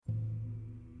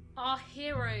Our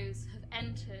heroes have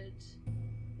entered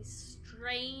this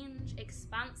strange,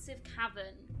 expansive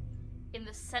cavern in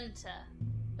the center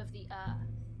of the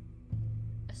earth.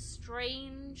 A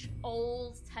strange,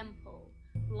 old temple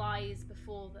lies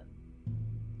before them.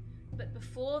 But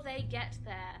before they get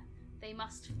there, they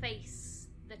must face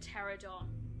the Pterodon,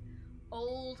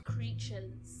 old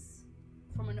creatures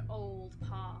from an old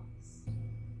past.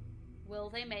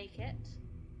 Will they make it?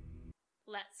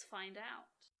 Let's find out.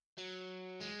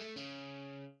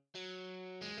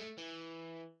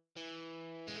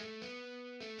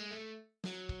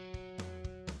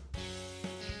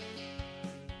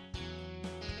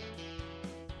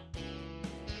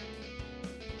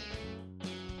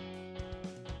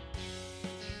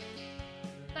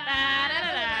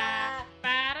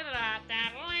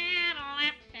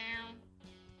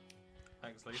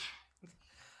 Thanks, Lee.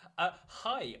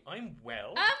 Hi, I'm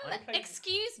Will. I'm playing...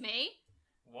 Excuse me.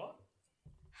 What?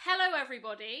 Hello,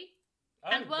 everybody,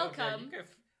 and welcome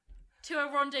to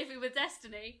A Rendezvous with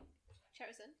Destiny.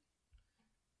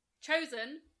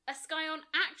 Chosen, a Scion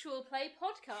actual play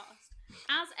podcast.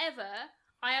 As ever,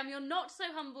 I am your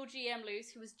not-so-humble GM Luce,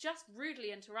 who was just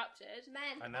rudely interrupted.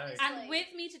 Man, I know. honestly. And with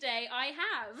me today, I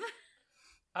have...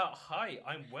 Hi,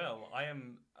 I'm Will. I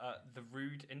am the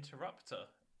rude interrupter.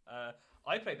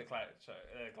 I play the character.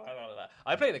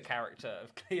 I play the character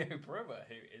of Cleo Brewer,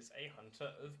 who is a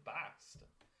hunter of Bast.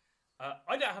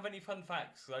 I don't have any fun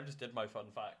facts because I just did my fun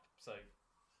fact. So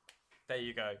there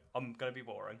you go. I'm gonna be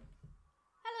boring.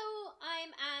 Hello, I'm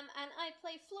Am, and I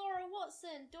play Flora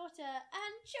Watson, daughter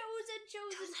and chosen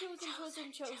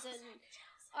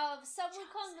of some will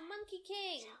call him the Monkey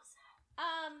King.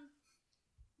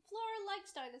 Flora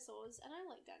likes dinosaurs, and I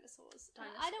like dinosaurs.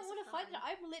 I don't want to fight it.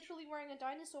 I'm literally wearing a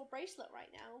dinosaur bracelet right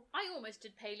now. I almost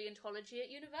did paleontology at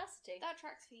university. That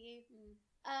tracks for you.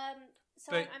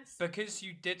 So But I'm because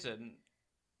you didn't,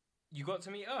 you got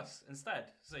to meet us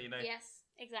instead. So you know. Yes,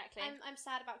 exactly. I'm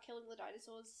sad about killing the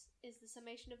dinosaurs. Is the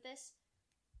summation of this?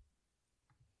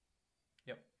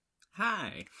 Yep.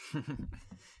 Hi,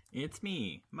 it's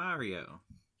me, Mario.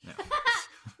 No,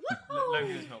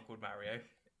 Logan is not called Mario.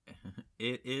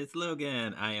 it is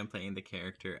Logan. I am playing the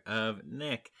character of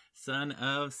Nick, son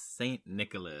of Saint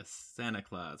Nicholas, Santa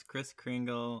Claus, Kris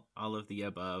Kringle, all of the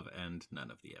above and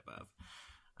none of the above.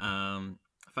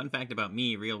 Fun fact about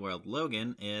me, real world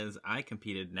Logan, is I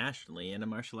competed nationally in a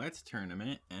martial arts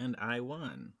tournament and I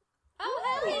won.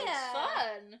 Oh, hell yeah!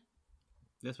 Fun!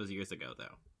 This was years ago,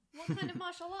 though. What kind of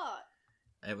martial art?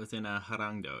 It was in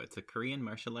Harangdo. It's a Korean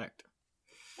martial art.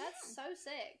 That's so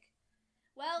sick.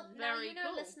 Well, now Very you know,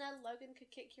 cool. listener, Logan could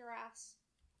kick your ass.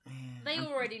 They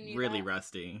already knew Really that.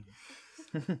 rusty.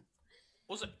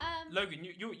 Also, Logan,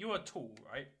 you are tall,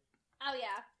 right? Oh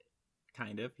yeah.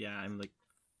 Kind of, yeah. I'm like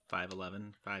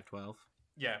 5'11", 5'12".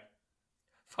 Yeah.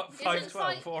 Isn't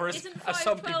 5'12", or as isn't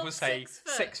some 5'12" people say, 6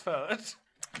 foot? 6 foot.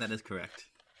 That is correct.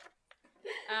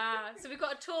 So we've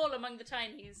got a tall among the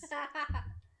tinies.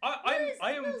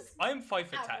 I am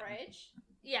 5'10". Average.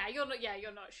 Yeah, you're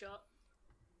not short.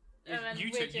 And then You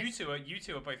we're two, just- you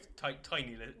two are both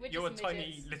tiny. We're You're just tiny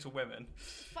midgets. little women.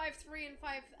 5'3" and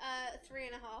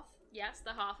 3.5. Yes,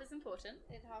 the half is important.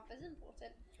 And half is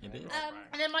important. It is.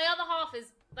 And then my other half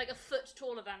is like a foot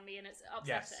taller than me, and it's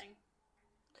upsetting.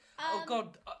 Oh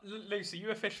God, Lucy,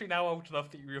 you officially now old enough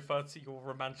that you refer to your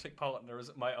romantic partner as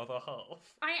my other half.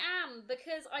 I am,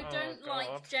 because I don't God.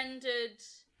 like gendered...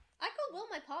 I call Will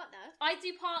my partner. I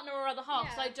do partner or other half,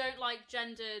 because Yeah. I don't like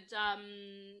gendered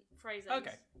phrasing.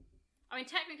 Okay. I mean,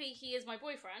 technically he is my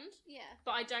boyfriend, Yeah.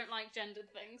 but I don't like gendered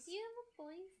things. You have a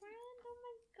boyfriend? Oh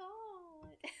my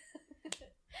god.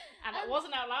 And it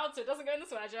wasn't out loud, so it doesn't go in the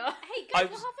swear jar. Hey I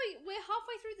guys, was- we're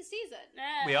halfway through the season.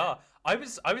 Yeah. We are. I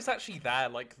was actually there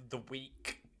like the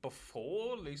week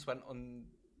before Luce went on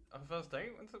a first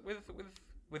date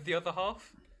with the other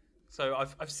half. So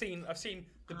I've seen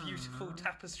the beautiful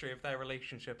tapestry of their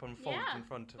relationship unfold Yeah. in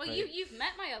front of Well, me. you've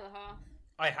met my other half.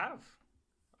 I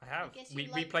have. guess you We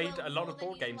like played Will a lot more of than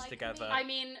board you games like together. me. I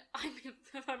mean,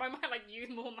 I might like you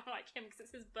more than I like him because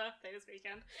it's his birthday this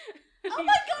weekend. Oh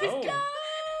my god, Oh. go!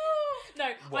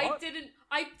 No, What? I didn't.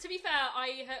 To be fair,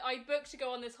 I booked to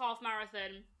go on this half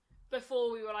marathon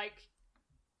before we were like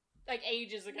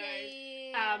ages ago.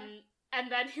 Yeah. And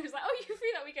then he was like, "Oh, you're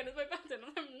free that weekend? It's my birthday." And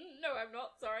I'm like, "No, I'm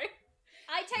not. Sorry."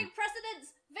 I take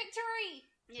precedence! Victory!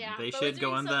 Yeah, They but we're should go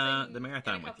doing on something the in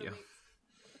marathon a with couple of you.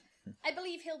 weeks. I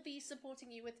believe he'll be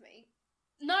supporting you with me.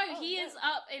 No, he no. is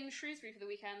up in Shrewsbury for the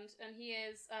weekend, and he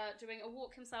is doing a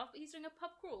walk himself, but he's doing a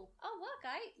pub crawl. Oh, what,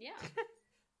 guy? Yeah.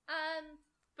 Um,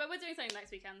 But we're doing something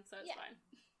next weekend, so it's Yeah. fine.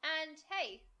 and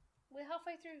hey, we're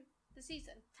halfway through the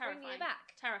season. Terrifying. Bringing it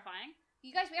back. Terrifying.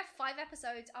 You guys, we have 5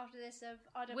 episodes after this of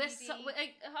RWD.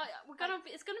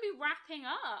 It's gonna be wrapping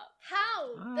up.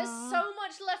 How? There's so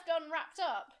much left unwrapped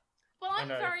up. Well, I'm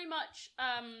very much.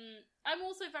 I'm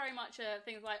also very much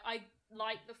things like I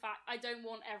like the fact I don't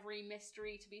want every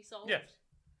mystery to be solved. Yes.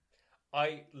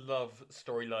 I love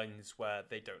storylines where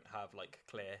they don't have like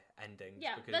clear endings.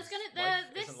 Yeah, because life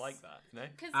isn't like that, you know.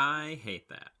 I hate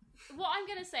that. What I'm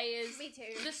gonna say is, Me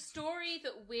too. the story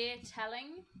that we're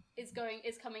telling is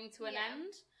coming to an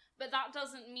end, but that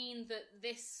doesn't mean that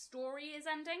this story is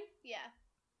ending. Yeah,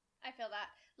 I feel that.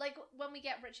 Like when we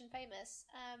get rich and famous,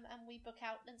 and we book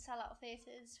out and sell out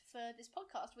theaters for this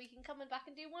podcast, we can come back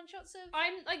and do one shots of.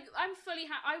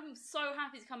 I'm so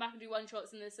happy to come back and do one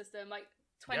shots in this system, like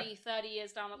 20, 30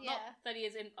 years down. Not 30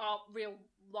 years in our real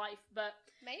life, but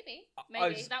maybe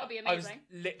that would be amazing. I was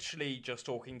literally just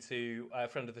talking to a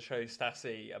friend of the show,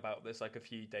 Stassi, about this like a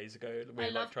few days ago.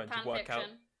 We were trying to work out.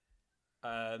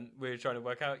 We were trying to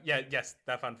work out. Yes,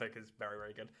 their fanfic is very,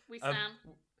 very good. We stand.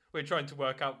 We're trying to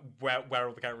work out where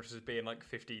all the characters will be in like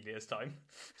 15 years' time.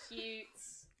 Cute.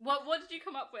 What did you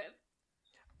come up with?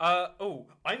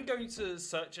 I'm going to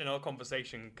search in our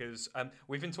conversation because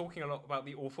we've been talking a lot about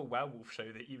the awful werewolf show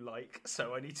that you like,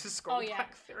 so I need to scroll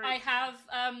back through. I have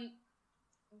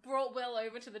brought Will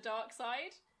over to the dark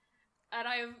side, and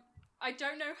I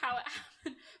don't know how it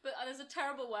happened, but there's a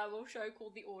terrible werewolf show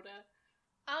called The Order.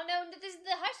 Oh no, this is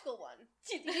the high school one.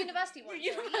 The university one.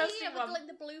 With like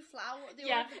the blue flower.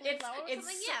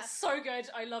 It's so good.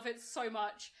 I love it so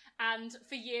much. And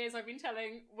for years I've been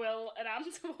telling Will and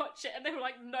Anne to watch it, and they were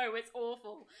like, no, it's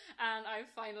awful. And I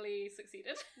finally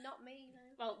succeeded. Not me, no.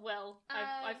 Well, Will.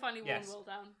 I finally worn Will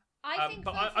down.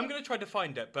 I'm going to try to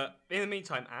find it, but in the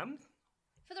meantime, Anne?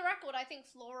 For the record, I think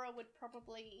Flora would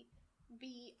probably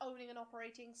be owning and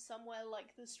operating somewhere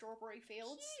like the Strawberry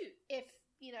Fields. Cute. If,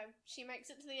 she makes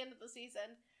it to the end of the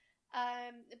season.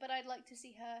 But I'd like to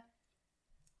see her.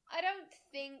 I don't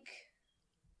think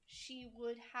she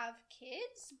would have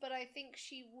kids, but I think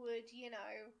she would,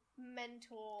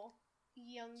 mentor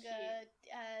younger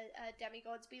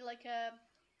demigods. Be like a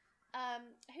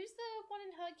who's the one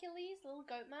in Hercules, the little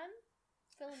goat man?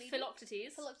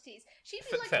 Philoctetes. She'd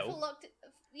be like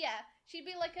she'd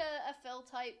be like a Phil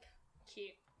type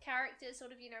cute character,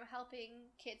 sort of,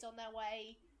 helping kids on their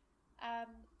way.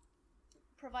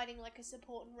 Providing like a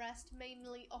support and rest,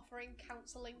 mainly offering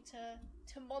counselling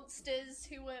to monsters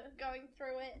who were going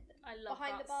through it. I love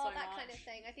behind that the bar, so that much. kind of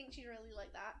thing. I think she'd really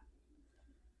like that.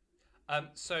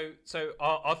 So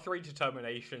our 3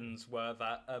 determinations were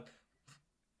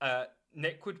that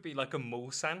Nick would be like a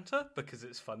mall Santa because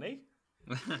it's funny.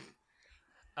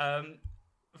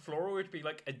 Flora would be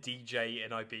like a DJ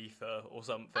in Ibiza or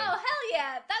something. Oh hell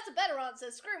yeah, that's a better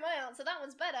answer. Screw my answer, that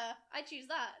one's better. I choose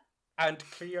that. And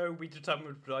Cleo, we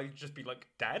determined would just be like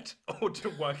dad, or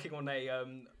working on a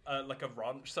like a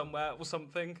ranch somewhere or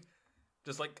something,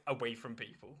 just like away from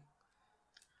people.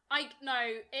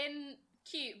 In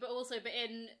cute, but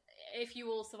in if you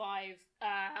all survive,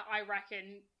 I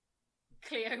reckon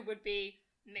Cleo would be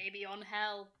maybe on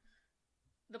Hell,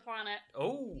 the planet.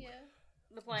 Oh, yeah,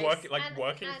 the place.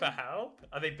 Working for Hell.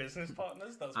 Are they business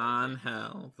partners? That's on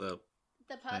Hell, the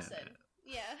person. planet.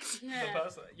 Yeah. The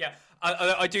person. Yeah.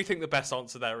 I do think the best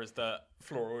answer there is that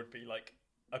Flora would be like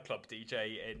a club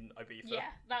DJ in Ibiza.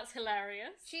 Yeah, that's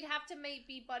hilarious. She'd have to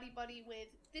maybe buddy with.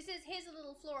 Here's a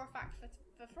little Flora fact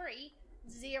for free.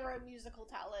 0 musical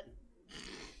talent.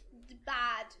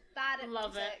 Bad at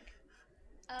Love music.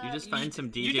 You just find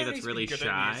some you DJ don't that's need to really be good at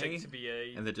shy, music to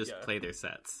be and then just play their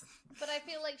sets. But I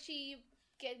feel like she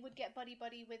would get buddy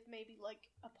with maybe like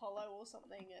Apollo or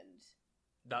something, and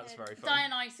that's very fun.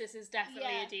 Dionysus is definitely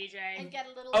a DJ. And get a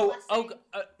little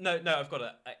no, I've got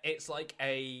it. It's like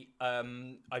a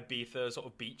Ibiza sort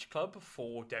of beach club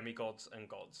for demigods and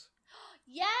gods.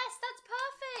 Yes, that's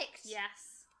perfect.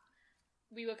 Yes.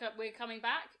 We're coming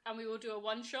back, and we will do a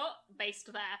one-shot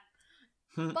based there.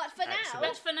 But for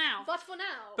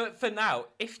now,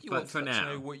 if you want to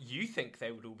know what you think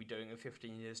they would all be doing in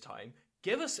 15 years' time,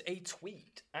 give us a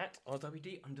tweet at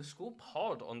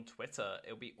RWD_pod on Twitter.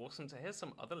 It'll be awesome to hear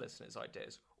some other listeners'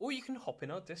 ideas. Or you can hop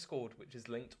in our Discord, which is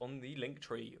linked on the link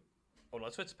tree on our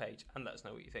Twitter page, and let us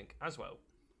know what you think as well.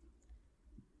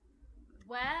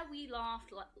 Where we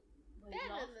laughed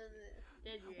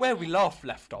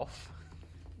left off.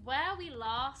 Where we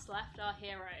last left our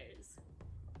heroes,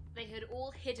 they had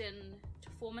all hidden to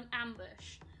form an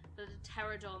ambush for the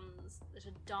pterodons that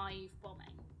are dive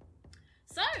bombing.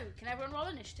 So, can everyone roll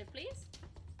initiative, please?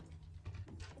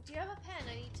 Do you have a pen?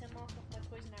 I need to mark off my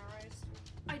poison arrows.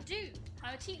 I do.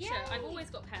 I'm a teacher. Yay! I've always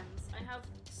got pens. I have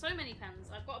so many pens.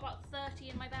 I've got about 30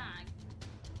 in my bag.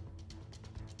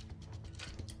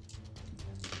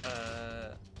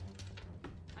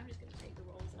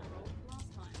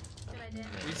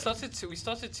 We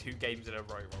started 2 games in a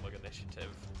row rolling initiative.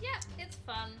 Yeah, it's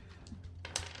fun.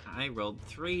 I rolled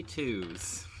 3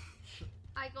 2s.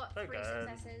 I got 3 Okay.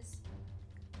 successes.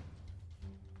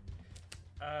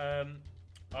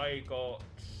 I got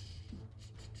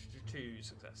 2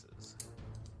 successes.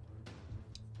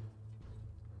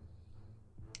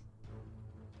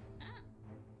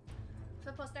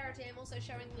 For posterity, I'm also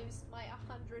showing Luce my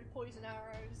 100 poison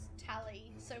arrows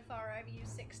tally. So far, I've used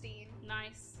 16.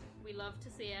 Nice. We love to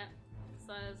see it.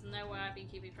 So there's no way I've been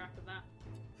keeping track of that.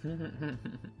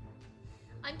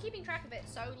 I'm keeping track of it,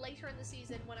 so later in the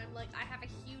season, when I'm like, I have a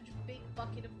huge big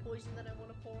bucket of poison that I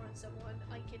want to pour on someone,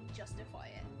 I can justify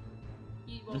it.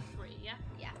 You rolled 3, yeah?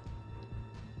 Yeah.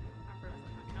 I realised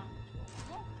I can't count which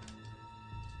one.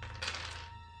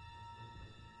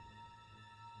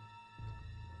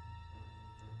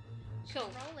 Cool.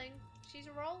 She's rolling. She's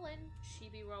rolling. She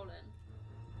be rolling.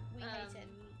 We hate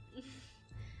it.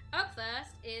 Up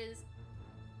first is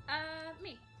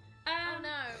me. Oh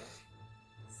no.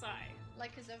 So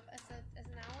Like as an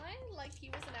ally? Like he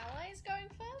was an ally is going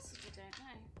first? we don't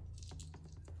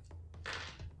know.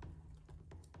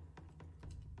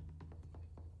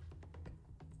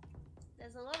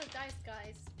 There's a lot of dice,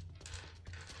 guys.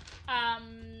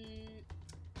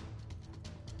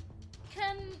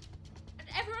 Can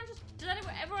everyone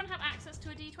everyone have access to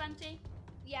a D20?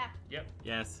 Yeah.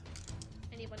 Yes.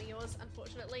 Anybody yours,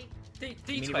 unfortunately. D20.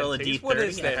 mean you roll a D30? What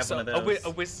is I this? have one of A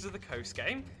those. Wizards of the Coast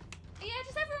game? Yeah,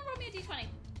 just everyone roll me a D20.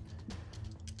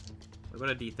 What about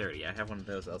a D30? I have one of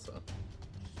those also.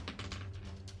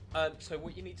 So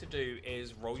what you need to do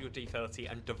is roll your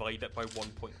D30 and divide it by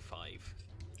 1.5.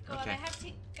 God, Okay. I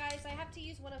have to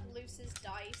use one of Luce's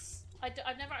dice.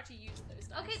 I've never actually used those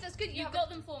dice. Okay, that's good. You haven't- got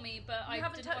them for me, but I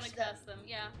haven't didn't want to touched them. curse them.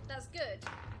 Yeah, That's good.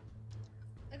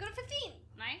 I got a 15.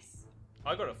 nice.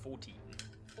 I got a 14.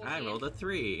 14. I rolled a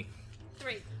 3.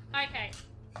 3. Okay.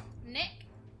 Nick,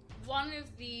 one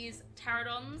of these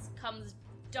pterodons comes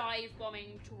dive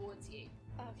bombing towards you.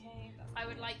 Okay. I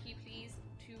would like you please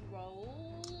to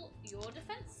roll your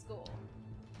defense score.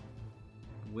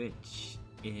 Which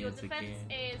Your is defense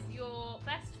again. is your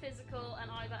best physical and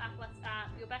either athletics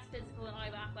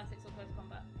or close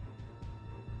combat.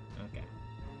 Okay.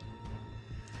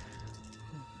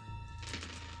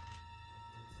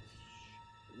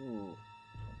 Ooh.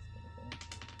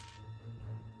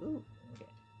 Ooh.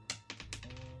 Okay.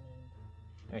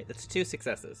 Alright, that's 2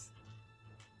 successes.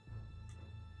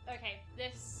 Okay,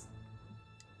 this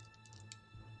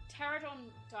pterodon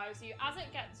dives you. As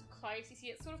it gets close, you see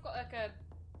it's sort of got like a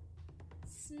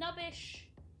snubbish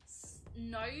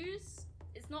nose.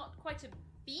 It's not quite a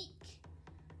beak.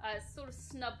 It's sort of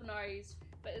snub-nosed,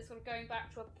 but it's sort of going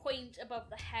back to a point above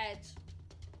the head.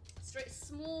 Straight,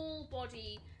 small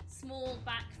body, small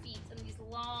back feet, and these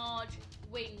large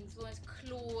wings, almost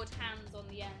clawed hands on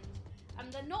the end.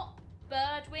 And they're not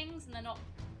bird wings, and they're not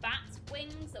bat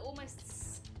wings. They're almost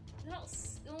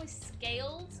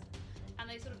scaled, and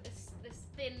they sort of this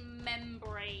thin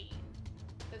membrane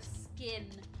of skin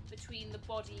between the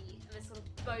body and this sort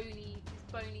of bony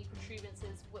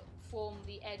protuberances form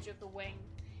the edge of the wing.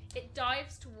 It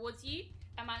dives towards you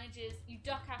and you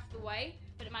duck out of the way,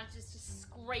 but it manages to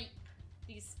scrape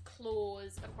these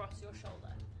claws across your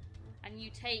shoulder. And you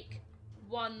take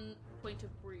 1 point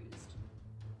of bruised.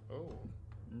 Oh,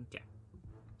 Okay.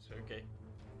 so okay.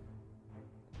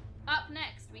 Up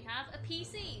next, we have a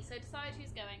PC, so decide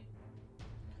who's going.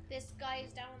 This guy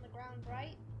is down on the ground,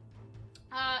 right?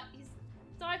 He's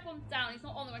dive bombed down, he's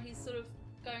not on the ground, he's sort of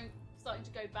starting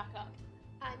to go back up.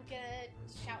 I'm gonna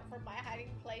shout from my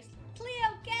hiding place,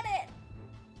 Cleo, get it!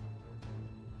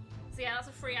 So yeah, that's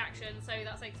a free action, so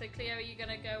that's like, so Cleo, are you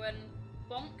gonna go and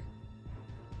bonk?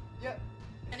 Yep.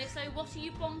 And if so, what are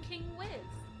you bonking with?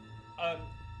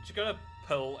 She's gonna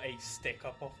pull a stick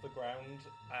up off the ground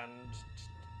and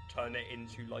turn it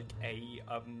into like a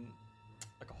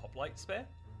hoplite spear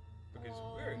because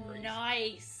we're in Greece.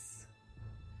 Nice.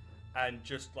 And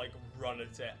just like run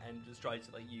at it and just try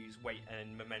to like use weight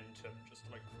and momentum just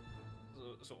to like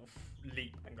sort of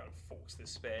leap and kind of force this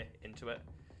spear into it.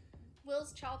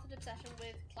 Will's childhood obsession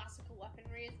with classical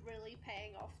weaponry is really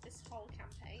paying off this whole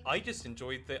campaign. I just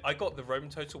enjoyed I got the Rome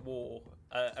Total War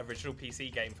original PC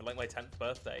game for like my 10th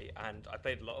birthday, and I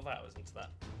played a lot of hours into that.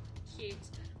 Cute.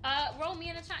 Roll me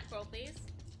an attack roll, please.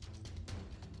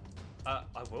 I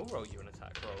will roll you an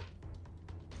attack roll.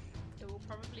 It will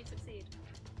probably succeed.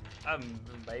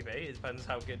 Maybe it depends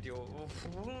how good your.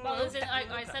 Well, as in,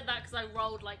 I said that because I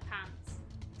rolled like pants.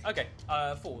 Okay,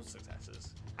 4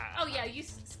 successes. Oh yeah, you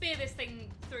spear this thing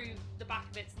through the back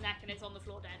of its neck and it's on the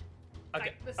floor dead.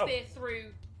 Okay. Like, the spear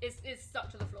through is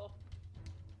stuck to the floor.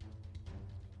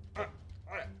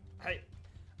 Hey,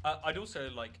 I'd also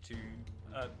like to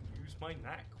use my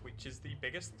knack, which is the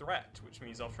biggest threat, which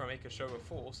means after I make a show of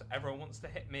force, everyone wants to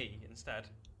hit me instead.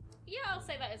 Yeah, I'll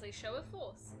say that is a show of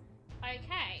force.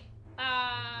 Okay.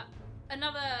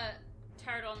 Another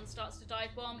pterodon starts to dive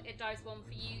bomb. It dive bombs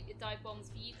for you. It dive bombs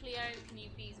for you, Cleo. Can you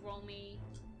please roll me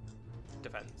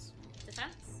Defense.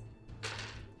 defense?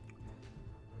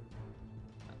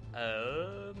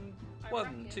 1,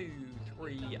 reckon 2,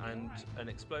 3, you've done and alright. an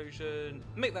explosion.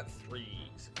 Make that 3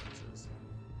 successes.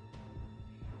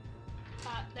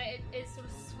 It sort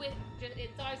of swift.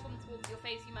 It dives bomb towards your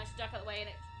face. You manage to duck out of the way, and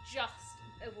it just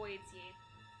avoids you.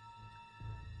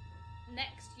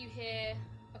 Next, you hear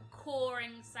a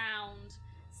cawing sound,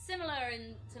 similar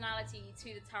in tonality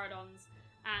to the pterodons,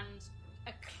 and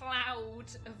a cloud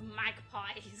of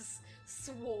magpies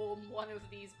swarm one of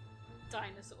these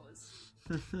dinosaurs.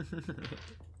 Is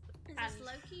this And-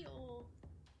 Loki or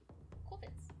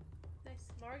Corvids. nice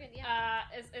Morgan? Yeah.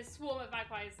 A swarm of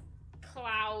magpies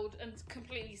cloud and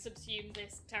completely subsume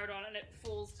this pterodon, and it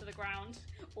falls to the ground,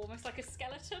 almost like a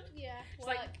skeleton. Yeah. It's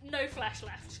like no flesh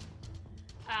left.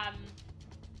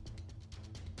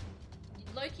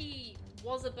 Loki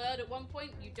was a bird at one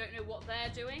point. You don't know what they're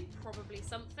doing. Probably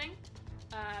something.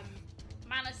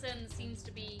 Manison seems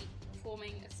to be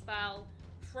performing a spell.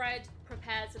 Fred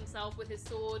prepares himself with his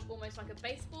sword, almost like a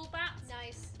baseball bat.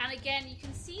 Nice. And again, you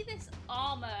can see this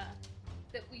armor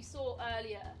that we saw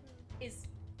earlier is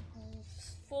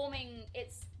forming.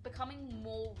 It's becoming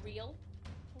more real.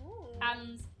 Ooh.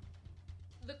 And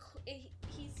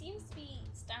he seems to be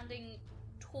standing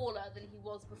taller than he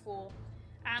was before,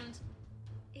 and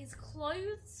his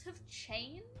clothes have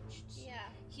changed. Yeah.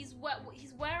 He's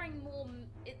wearing more.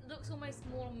 It looks almost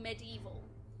more medieval.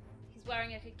 He's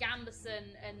wearing like a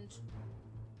gambeson and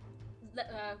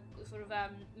sort of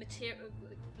material,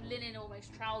 linen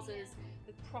almost trousers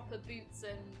with proper boots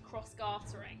and cross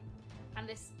gartering, and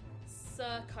this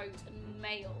surcoat and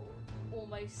mail,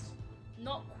 almost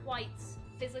not quite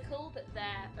physical, but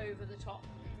there over the top.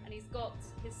 And he's got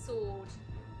his sword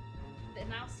that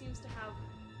now seems to have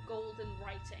golden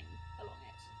writing along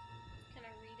it. Can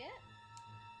I read it?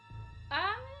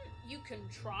 You can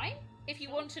try if you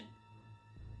want to.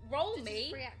 Roll This is me.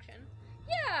 free action.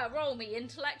 Yeah, roll me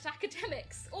intellect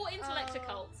academics or intellect Oh.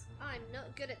 occult. I'm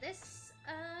not good at this.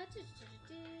 5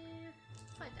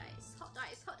 dice. Hot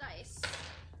dice. Hot dice.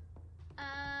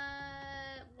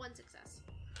 1 success.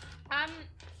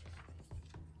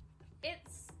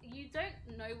 It's you don't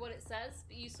know what it says,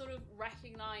 but you sort of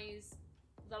recognize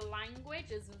the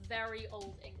language as very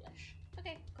old English.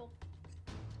 Okay, cool.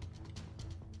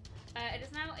 It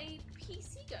is now a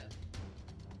PC go.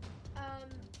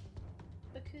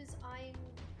 Because I'm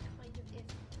kind of, if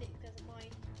Nick doesn't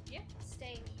mind, Yeah.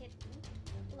 staying hidden.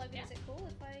 Logan, Yeah. is it cool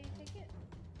if I take it?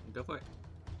 Go for it.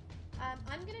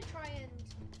 I'm gonna try and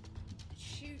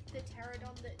shoot the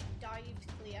pterodon that dived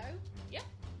Cleo. Yeah.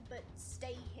 But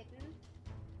stay hidden.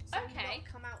 So Okay. not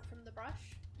come out from the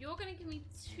brush. You're going to give me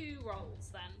 2 rolls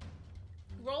then.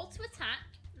 Roll to attack,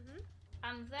 Mhm.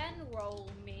 and then roll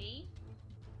me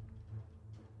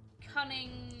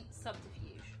cunning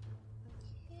subterfuge.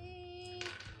 Okay.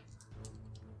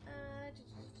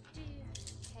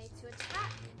 Okay, to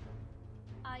attack,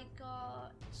 I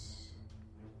got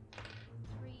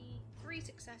three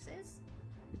successes,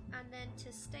 and then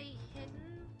to stay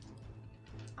hidden,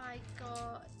 I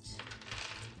got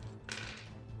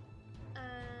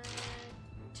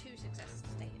 2 successes to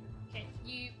stay hidden. Okay,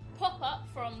 you pop up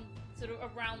from sort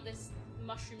of around this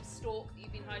mushroom stalk that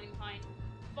you've been hiding behind,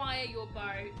 fire your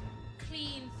bow,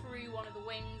 clean through one of the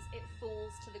wings, it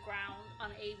falls to the ground,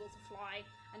 unable to fly,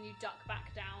 and you duck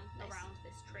back down Nice. around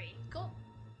this tree. Cool.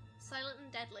 Silent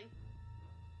and deadly.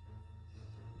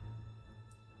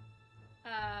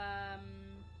 Okay.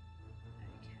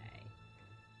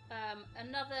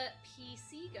 Another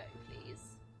PC go,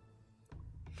 please.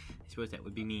 I suppose that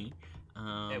would be me.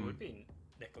 It would be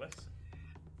Nicholas.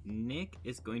 Nick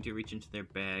is going to reach into their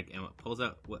bag and pulls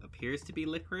out what appears to be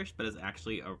licorice, but is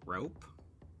actually a rope.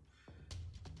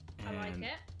 I like And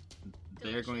it.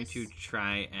 They're going to Delicious.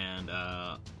 try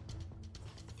and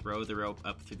throw the rope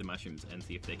up through the mushrooms and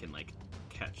see if they can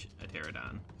catch a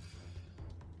pterodon.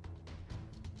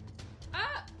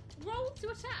 Roll to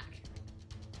attack.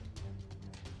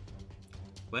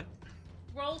 What?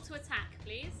 Roll to attack,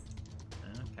 please.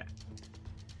 Okay.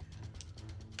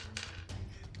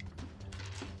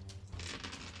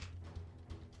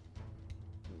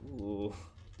 Ooh.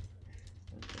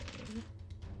 Okay.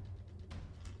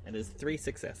 That is 3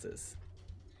 successes.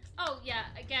 Oh yeah,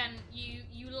 again, you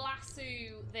lasso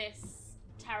this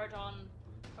pterodon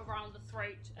around the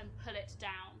throat and pull it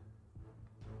down.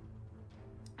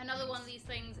 Another one of these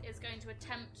things is going to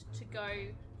attempt to go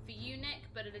for you, Nick,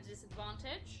 but at a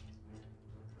disadvantage.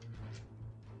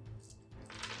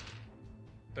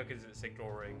 Because it's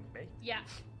ignoring me. Yeah.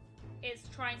 It's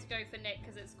trying to go for Nick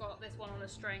because it's got this one on a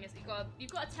string.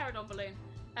 You've got a pterodon balloon.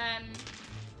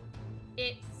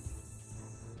 It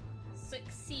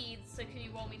succeeds, so can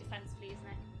you roll me defense, please,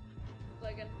 Nick?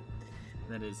 Logan.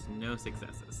 That is no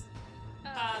successes.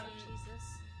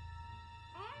 Jesus.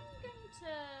 I'm going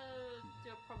to do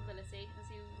a probability and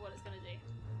see what it's going to do.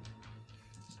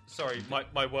 Sorry,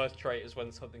 my worst trait is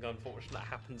when something unfortunate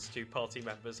happens to party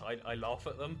members, I laugh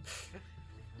at them.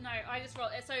 No, I just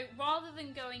rolled it. So rather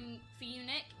than going for you,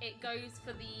 Nick, it goes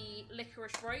for the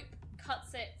licorice rope,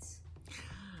 cuts it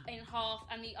in half,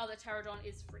 and the other pterodon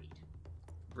is freed.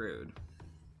 Rude.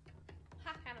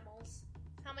 Pack animals.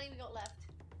 How many we got left?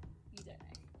 You don't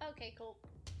know. Okay, cool.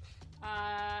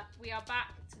 We are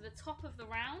back to the top of the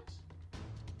round.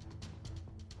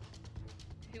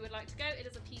 Who would like to go? It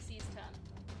is a PC's turn.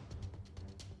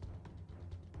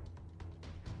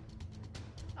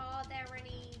 Are there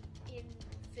any in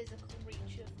physical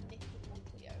reach of Nick and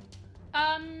Cleo?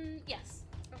 Yes.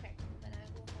 Okay, then I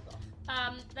will hold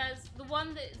off. There's the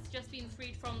one that's just been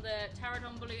freed from the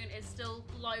pterodon balloon is still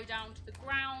low down to the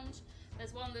ground.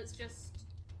 There's one that's just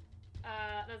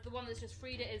there's the one that's just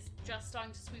freed it is just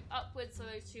starting to swoop upwards, so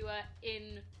those two are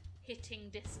in hitting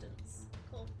distance.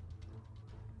 Cool.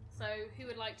 So who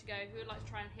would like to go? Who would like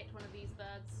to try and hit one of these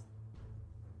birds?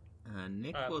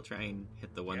 Nick will try and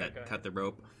hit the one yeah, that go cut ahead. the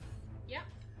rope. Yep.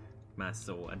 My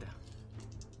sword.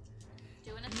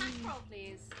 Do an attack roll,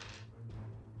 please.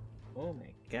 Oh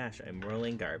my gosh, I'm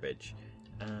rolling garbage.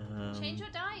 Change your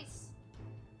dice.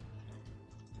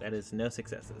 That is no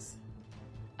successes.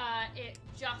 It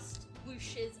just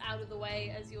whooshes out of the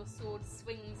way as your sword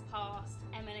swings past,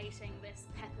 emanating this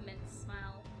peppermint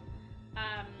smell.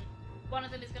 One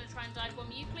of them is going to try and dive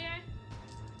bomb you, Cleo.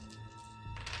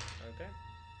 Okay.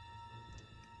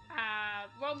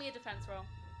 Roll me a defense roll.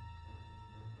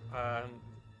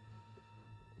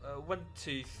 1,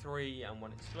 2, 3, and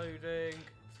 1 exploding.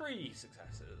 3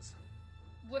 successes.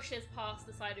 Whooshes past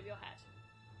the side of your head.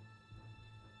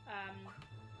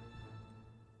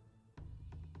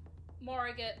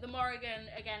 The Morrigan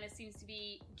again seems to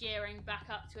be gearing back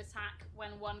up to attack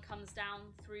when one comes down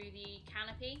through the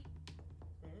canopy.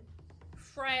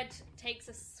 Fred takes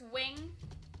a swing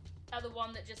at the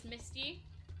one that just missed you.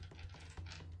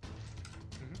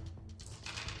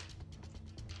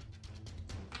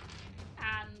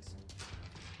 And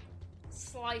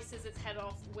slices its head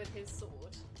off with his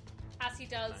sword. As he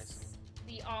does, Nice.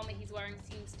 the armor he's wearing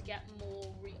seems to get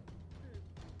more real.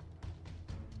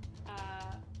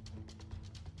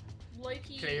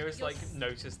 Loki, Cleo's you're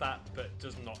noticed that, but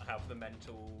does not have the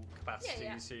mental capacity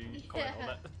Yeah. to comment on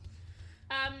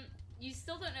it. You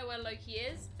still don't know where Loki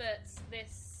is, but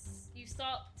you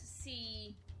start to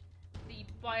see the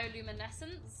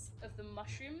bioluminescence of the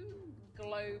mushroom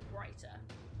glow brighter.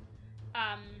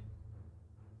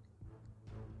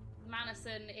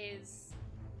 Manison is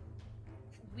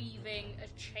weaving a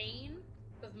chain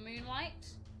of moonlight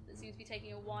that seems to be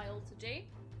taking a while to do.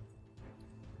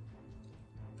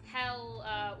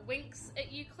 Hell winks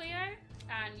at you, Cleo,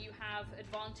 and you have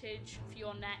advantage for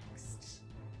your next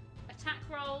attack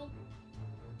roll,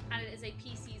 and it is a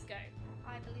PC's go.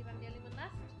 I believe I'm the only one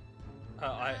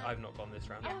left. I've not gone this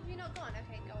round. Oh, have you not gone?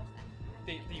 Okay, go off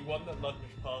then. The one that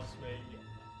lunged past me,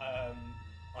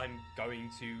 I'm going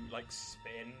to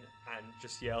spin and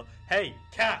just yell, "Hey,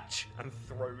 catch!" and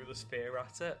throw the spear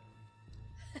at it.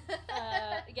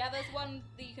 Yeah, there's one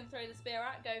that you can throw the spear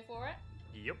at. Go for it.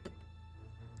 Yep.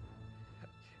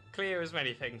 Clear as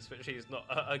many things, but she's not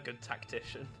a good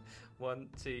tactician. 1,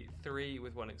 2, 3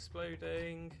 with 1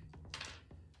 exploding.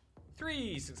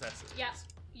 3 successes. Yeah,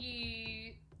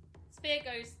 spear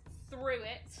goes through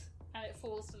it, and it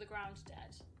falls to the ground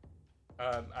dead.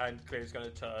 And Clear's going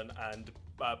to turn and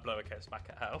blow a kiss back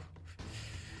at Hel.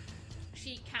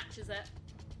 She catches it,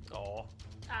 Aw.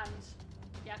 and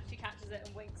yeah, she catches it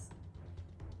and winks.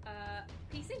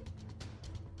 PC,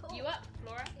 Cool. you up,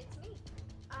 Flora? It's me.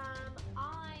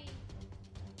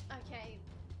 Okay.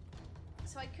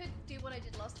 So I could do what I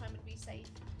did last time and be safe,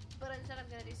 but instead I'm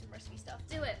going to do some risky stuff.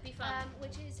 Do it. Be fun.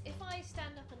 Which is, if I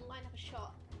stand up and line up a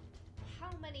shot,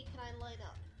 how many can I line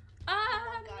up in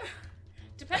one go?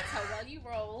 Depends how well you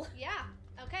roll. Yeah.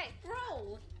 Okay.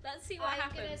 Roll. Let's see what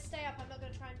I'm going to happens. stay up. I'm not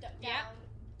going to try and duck Yeah. down,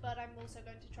 but I'm also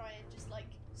going to try and just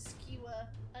skewer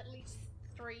at least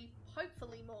 3,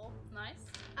 hopefully more. Nice.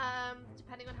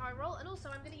 Depending on how I roll. And also,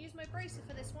 I'm going to use my bracer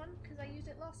for this one because I used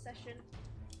it last session.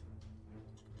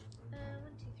 1,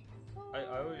 2, 3, 4.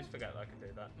 I always forget that I can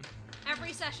do that.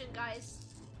 Every session, guys.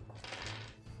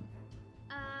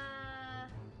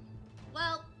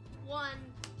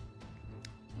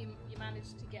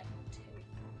 managed to get 2.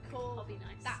 Cool. I'll be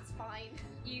nice. That's fine.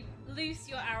 You loose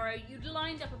your arrow. You'd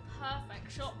lined up a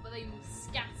perfect shot, but they will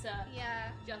scatter. Yeah.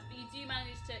 But you do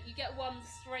manage to. You get one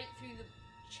straight through the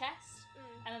chest,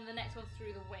 and then the next one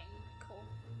through the wing. Cool.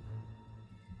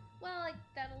 Well,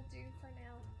 that'll do for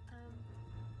now.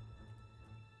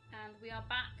 And we are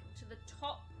back to the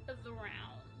top of the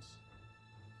round.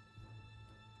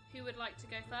 Who would like to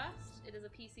go first? It is a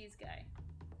PC's go.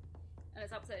 And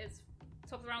it's top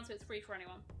of the round, so it's free for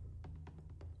anyone.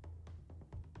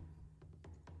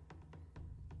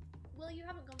 Well, you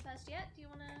haven't gone first yet. Do you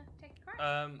want to take a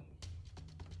crack?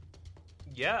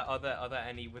 Yeah. Are there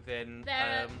any within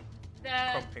They're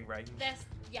crumping range?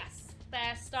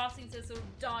 They're starting to sort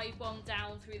of dive bomb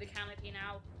down through the canopy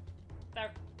now. There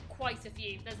are quite a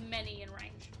few. There's many in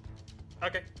range.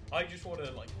 Okay. I just want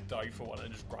to dive for one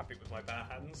and just grab it with my bare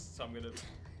hands. So I'm gonna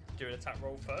do an attack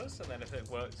roll first, and then if it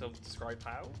works, I'll describe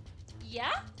how.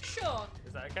 Yeah, sure.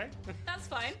 Is that okay? That's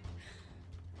fine.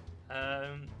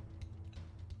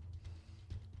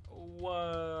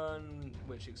 One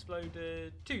which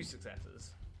exploded. 2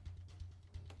 successes.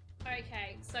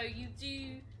 Okay, so you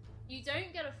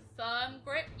don't get a firm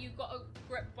grip. You've got a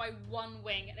grip by one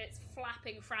wing, and it's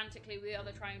flapping frantically with the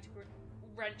other, trying to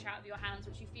wrench out of your hands,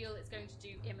 which you feel it's going to do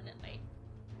imminently.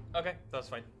 Okay, that's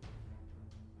fine.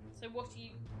 So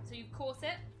you've caught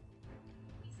it.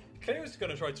 Cleo's going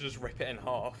to try to just rip it in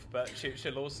half, but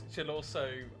she'll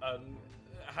also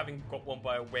having got one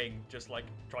by a wing, just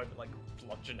try to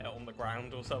bludgeon it on the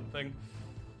ground or something.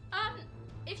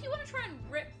 If you want to try and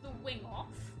rip the wing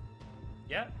off,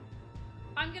 Yeah.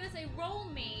 I'm gonna say roll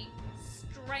me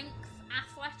strength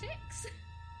athletics.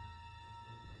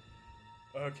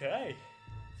 Okay.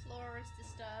 Flora is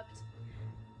disturbed.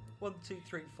 1, 2,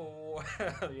 3, 4.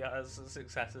 Yeah,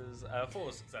 successes.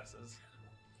 4 successes.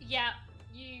 Yeah,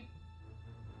 you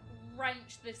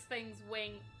wrench this thing's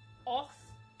wing off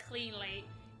cleanly.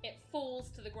 It falls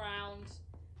to the ground,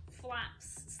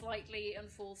 flaps slightly, and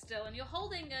falls still. And you're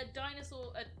holding a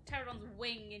pterodon's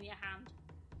wing in your hand.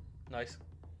 Nice.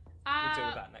 We'll deal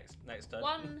with that next turn.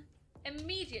 One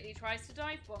immediately tries to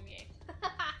dive bomb you.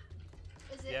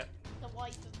 Is it the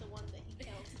wife of the one that he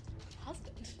killed?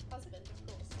 Husband, Husband, of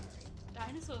course. Sorry.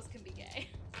 dinosaurs can be gay.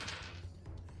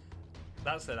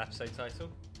 That's an episode title.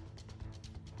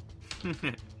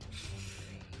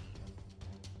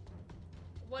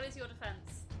 What is your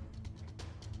defense?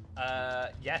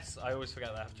 Yes, I always forget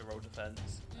that I have to roll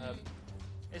defense.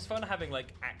 It's fun having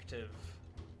active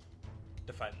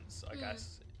defense, I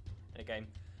guess, in a game.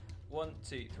 1,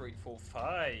 2, 3, 4,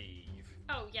 5.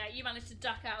 Oh yeah, you managed to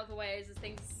duck out of the way as this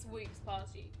thing swoops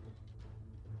past you.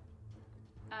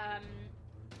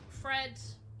 Fred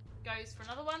goes for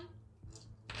another one.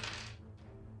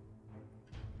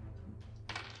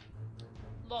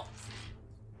 Lops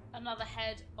another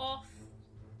head off.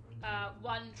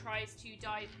 One tries to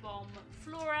dive bomb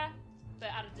Flora, but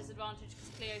at a disadvantage because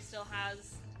Cleo still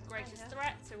has greatest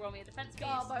threat, so roll me a defense piece.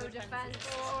 Garbo defense.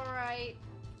 Alright.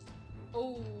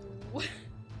 Ooh.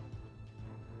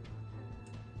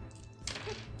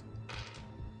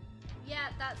 Yeah,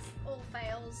 that's all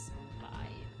fails. 5.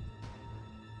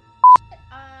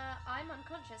 I'm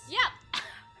unconscious. Yep.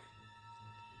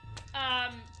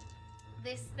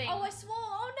 This thing. Oh, I swore!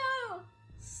 Oh no!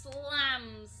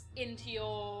 slams into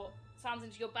your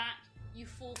back. You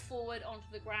fall forward onto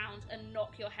the ground and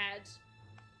knock your head.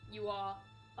 You are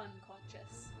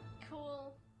unconscious.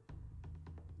 Cool.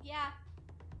 Yeah.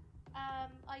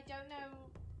 I don't know.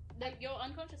 No, you're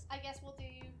unconscious. I guess we'll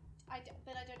do.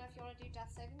 But I don't know if you want to do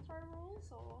death saving throw rules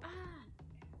or.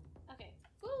 Okay.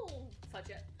 Ooh, fudge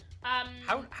it.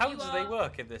 How do they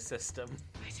work in this system?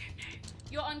 I don't know.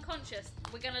 You're unconscious.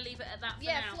 We're gonna leave it at that for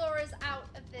Yeah, now. Flora's out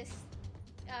of this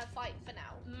fight for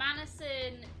now.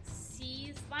 Manison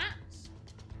sees that,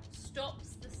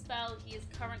 stops the spell he is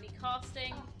currently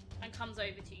casting, and comes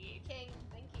over to you. King,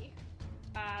 thank you.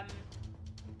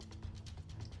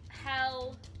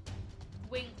 Hell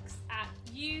winks at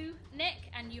you,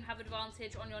 Nick, and you have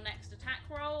advantage on your next attack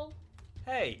roll.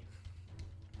 Hey.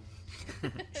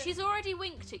 She's already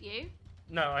winked at you.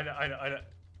 No, I know.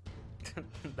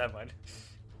 Never mind.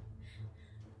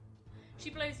 She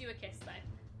blows you a kiss, though.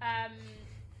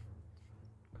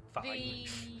 Fine.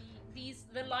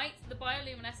 The light, the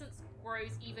bioluminescence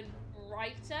grows even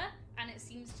brighter, and it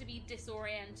seems to be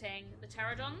disorienting the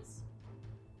pterodons.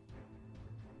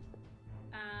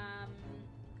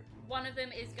 One of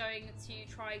them is going to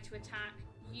try to attack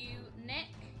you, Nick.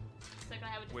 So can I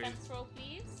have a defense roll,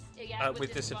 please? Yeah,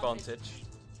 with disadvantage.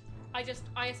 I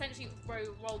essentially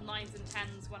rolled 9s and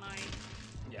 10s when I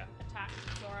attacked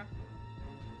Flora.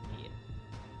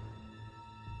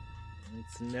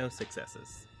 It's no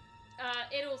successes.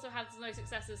 It also has no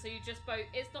successes, so you just both.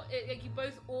 You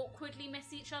both awkwardly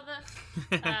miss each other.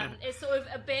 It's sort of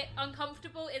a bit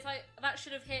uncomfortable. It's like that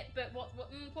should have hit, but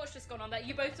what's just gone on there?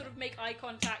 You both sort of make eye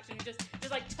contact and you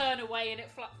just like turn away, and it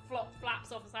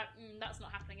flaps off. It's like that's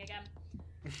not happening again.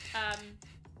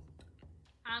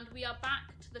 And we are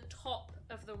back to the top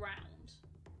of the round.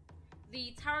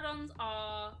 The pterodons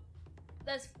are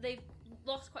they've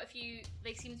lost quite a few.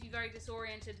 They seem to be very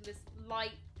disoriented. This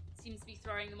light seems to be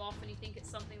throwing them off, and you think it's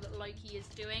something that Loki is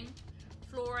doing.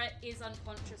 Flora is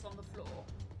unconscious on the floor.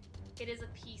 It is a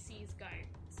PC's go,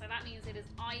 so that means it is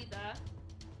either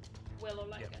Will or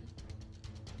Logan. Yep.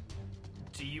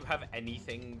 Do you have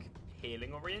anything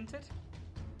healing oriented?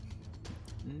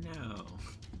 No.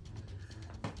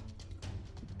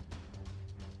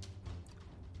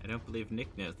 I don't believe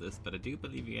Nick knows this, but I do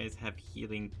believe you guys have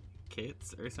healing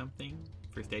kits or something?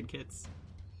 First aid kits?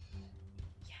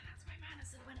 Yeah, that's why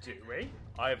Madison went Do over. we?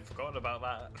 I've forgotten about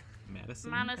that.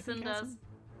 Madison? I Madison think has does. them?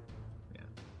 Yeah.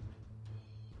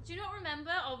 Do you not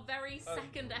remember our very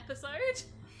second episode?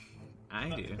 I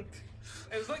do.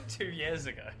 It was like 2 years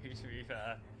ago, to be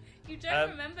fair. You don't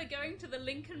remember going to the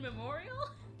Lincoln Memorial?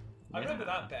 I remember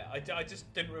that bit. I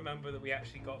just didn't remember that we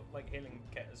actually got like healing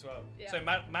kit as well. Yeah. So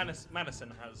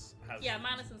Madison has. Yeah,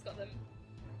 Madison's got them.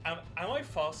 Am I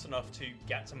fast enough to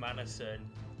get to Madison,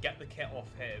 get the kit off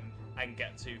him, and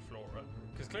get to Flora?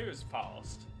 Because Cleo's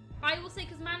fast. I will say,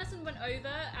 because Madison went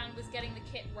over and was getting the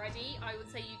kit ready, I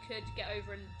would say you could get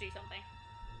over and do something.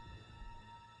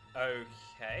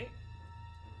 Okay,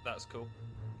 that's cool.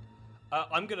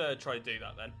 I'm gonna try to do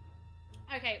that then.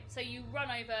 Okay, so you run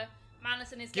over.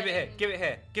 Madison is Give getting... it here. Give it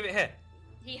here. Give it here.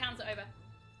 He hands it over.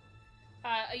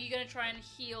 Are you going to try and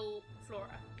heal Flora?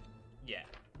 Yeah.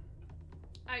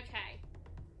 Okay.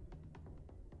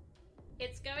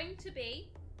 It's going to be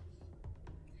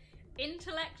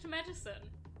intellect medicine.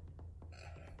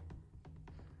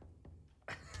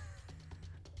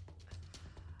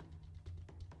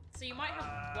 So you might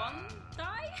have one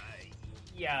die?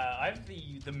 Yeah, I have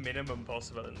the minimum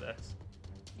possible in this.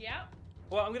 Yeah.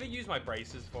 Well, I'm gonna use my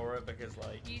braces for it because,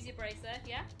 like, Use your bracer,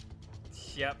 yeah?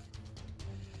 yep.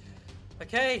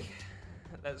 Okay,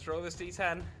 let's roll this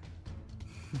d10.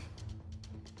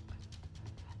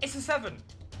 It's a 7.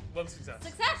 One success.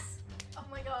 Success! Oh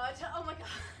my god. Oh my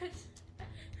god.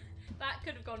 That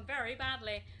could have gone very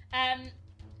badly.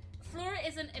 Flora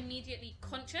isn't immediately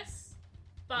conscious,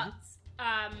 but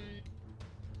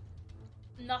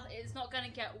it's not going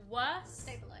to get worse.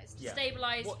 Stabilized. Yeah.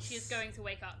 Stabilized, What's- she is going to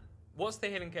wake up. What's the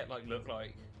healing kit look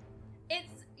like?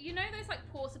 It's, you know those like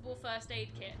portable first aid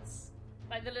kits?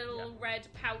 Like the little red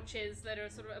pouches that are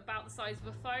sort of about the size of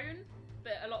a phone,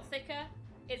 but a lot thicker?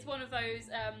 It's one of those,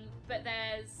 but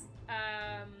there's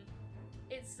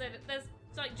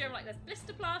like general, like there's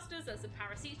blister plasters, there's some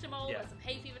paracetamol, Yeah. there's some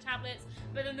hay fever tablets,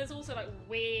 but then there's also like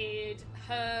weird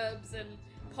herbs and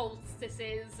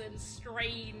poultices and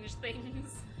strange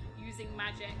things using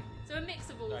magic. So a mix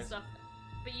of all Nice. stuff.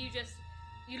 But you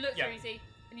look Yeah. through Easy,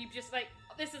 and you just like,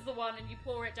 this is the one, and you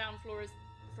pour it down Flora's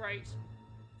throat,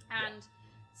 and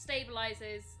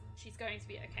stabilizes. She's going to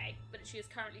be okay, but she is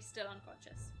currently still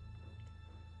unconscious.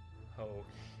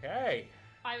 Okay.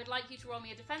 I would like you to roll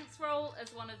me a defense roll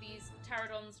as one of these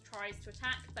pterodons tries to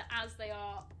attack, but as they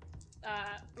are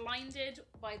blinded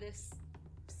by this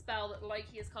spell that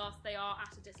Loki has cast, they are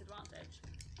at a disadvantage.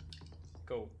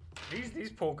 Cool.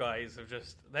 These poor guys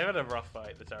they've had a rough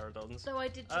fight, the pterodons. So I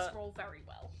did just roll very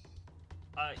well.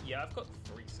 Yeah, I've got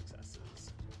 3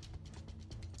 successes.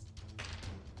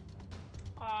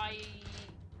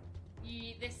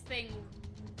 This thing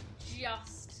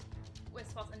just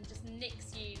whisks past and just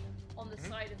nicks you on the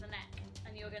side of the neck,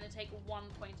 and you're going to take 1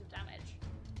 point of damage.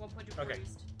 1 point of Okay.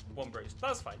 bruised. 1 bruise.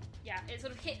 That's fine. Yeah, it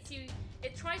sort of hits you.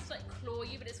 It tries to like claw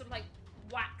you, but it sort of like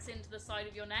whacks into the side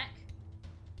of your neck,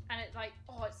 and it like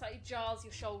it jars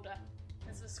your shoulder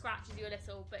and sort of scratches you a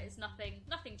little, but it's nothing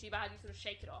too bad. You sort of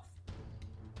shake it off.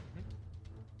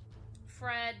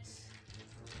 Fred.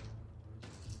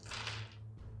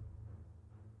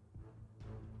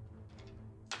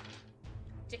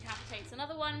 Decapitates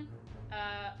another one.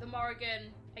 The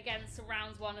Morrigan again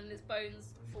surrounds one, and his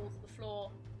bones fall to the floor.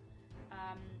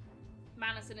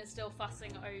 Madison is still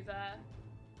fussing over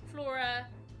Flora.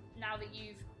 Now that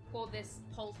you've poured this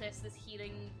poultice, this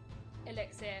healing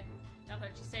elixir, now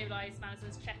that she's stabilized,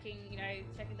 Madison's checking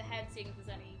the head, seeing if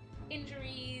there's any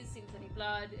injuries, seeing if there's any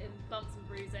blood, and bumps and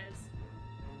bruises.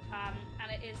 And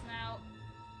it is now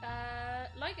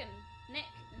Logan.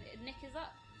 Nick is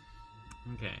up.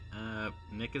 Okay,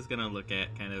 Nick is gonna look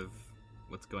at kind of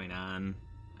what's going on,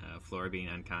 Flora being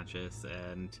unconscious,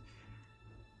 and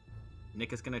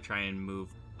Nick is going to try and move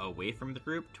away from the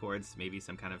group towards maybe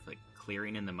some kind of like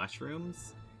clearing in the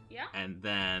mushrooms. Yeah. And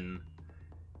then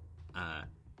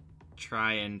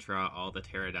try and draw all the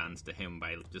pterodons to him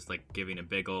by just like giving a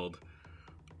big old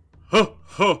ho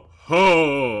ho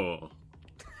ho.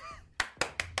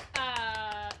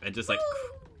 And just like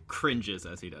cringes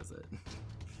as he does it.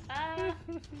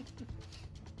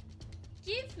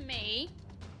 Give me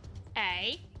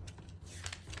a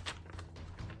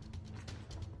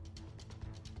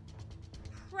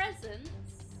presence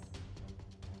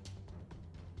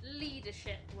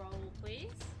leadership roll, please.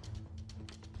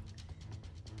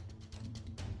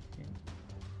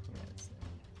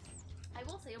 I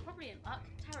will say you're probably in luck.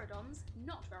 Pterodons,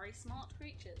 not very smart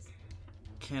creatures.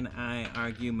 Can I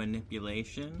argue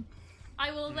manipulation?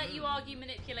 I will let you argue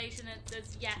manipulation and it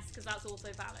says yes, because that's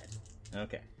also valid.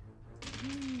 Okay. I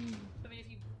mean, if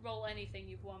you roll anything,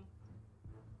 you've won.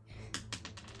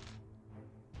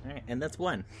 Alright, and that's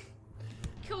 1.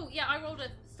 Cool, yeah, I rolled a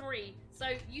 3, so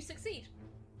you succeed.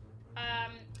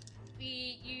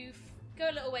 You go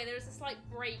a little way, there is a slight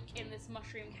break in this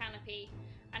mushroom canopy,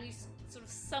 and you sort of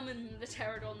summon the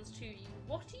pterodons to you.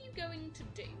 What are you going to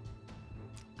do?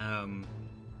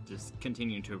 Just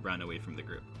continue to run away from the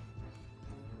group.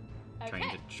 Okay.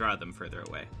 Trying to draw them further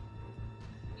away.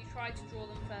 You try to draw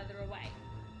them further away.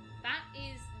 That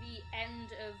is the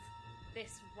end of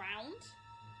this round.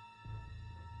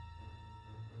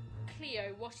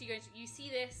 Cleo, what are you going to... You see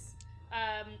this,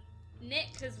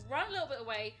 Nick has run a little bit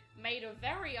away, made a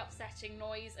very upsetting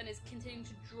noise, and is continuing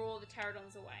to draw the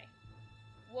pterodons away.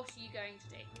 What are you going to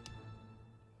do?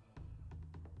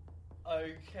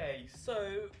 Okay,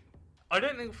 so I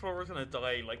don't think Flora's gonna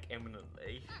die like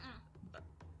imminently.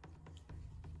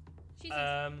 She's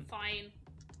fine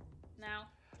now.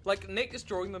 Like Nick is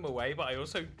drawing them away, but I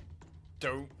also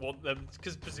don't want them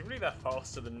because presumably they're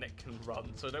faster than Nick can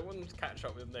run, so I don't want them to catch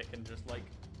up with Nick and just like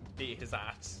beat his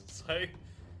ass. So,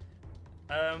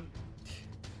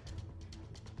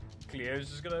 Cleo's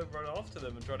just gonna run after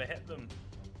them and try to hit them.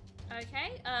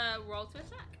 Okay, roll to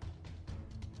attack.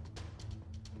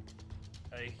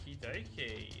 Okie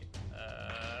dokie.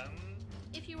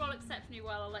 If you roll exceptionally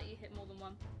well, I'll let you hit more than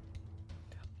one.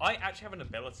 I actually have an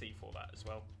ability for that as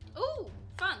well, Ooh,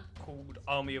 fun. called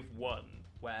Army of One,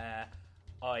 where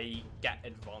I get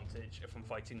advantage if I'm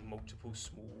fighting multiple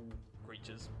small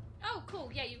creatures. Oh,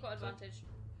 cool. Yeah, you've got advantage.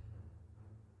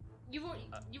 You've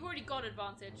already got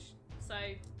advantage, so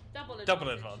double advantage. Double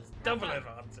advantage. Have Double fun.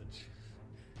 advantage.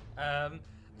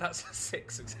 That's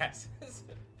 6 successes.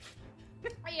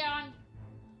 Yeah,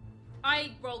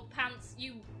 I rolled pants.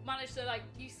 You managed to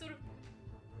you sort of.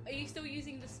 Are you still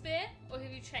using the spear, or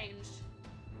have you changed?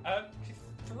 She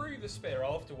threw the spear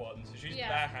after one, so she's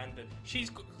barehanded. She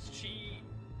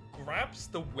grabs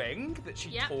the wing that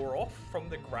she tore off from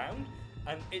the ground,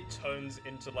 and it turns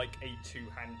into like a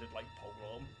two-handed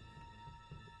polearm.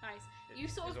 Nice. You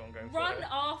sort of I'm going run for.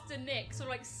 after Nick,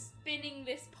 sort of spinning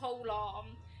this polearm,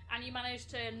 and you manage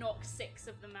to knock 6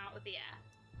 of them out of the air.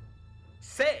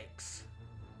 6.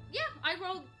 Yeah, I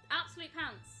rolled absolute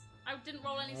pants. I didn't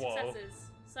roll any Whoa. successes,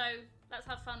 so let's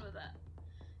have fun with it.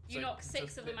 You So knock 6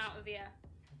 just of them this out of the air.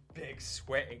 Big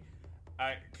sweating.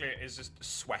 Cleo is just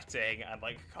sweating and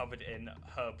covered in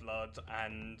her blood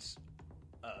and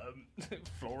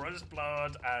Flora's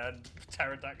blood and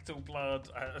pterodactyl blood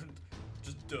and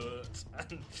just dirt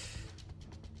and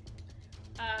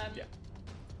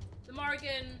The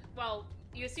Morrigan, well,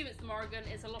 you assume it's the Morrigan,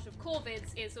 is a lot of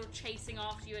corvids, is sort of chasing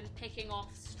after you and picking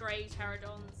off stray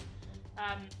pterodons.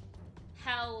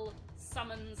 Hell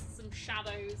summons some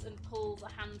shadows and pulls a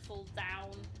handful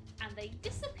down, and they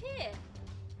disappear.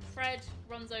 Fred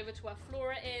runs over to where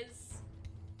Flora is.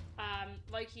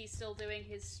 Loki's still doing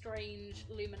his strange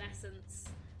luminescence.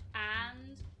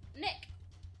 And Nick,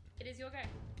 it is your go.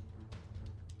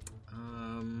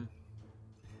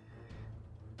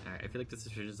 Alright, I feel like this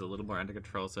situation is a little more under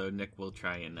control, so Nick will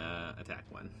try and attack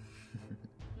one.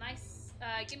 Nice.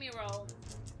 Give me a roll.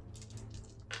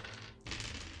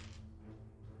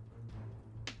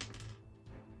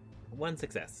 One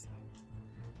success.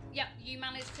 Yep, you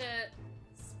manage to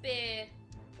spear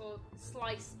or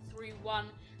slice through one.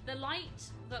 The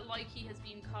light that Loki has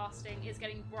been casting is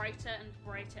getting brighter and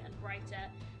brighter and brighter,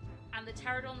 and the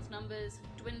pterodons' numbers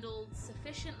have dwindled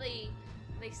sufficiently.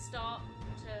 They start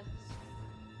to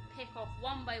pick off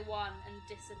one by one and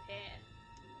disappear.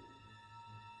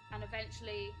 And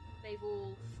eventually, they've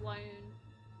all flown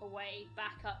away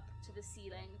back up to the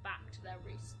ceiling, back to their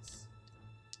roosts.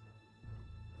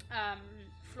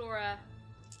 Flora,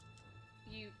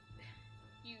 you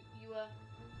were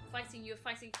fighting, you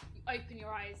open your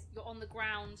eyes, you're on the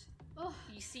ground, Oh.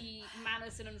 You see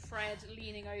Madison and Fred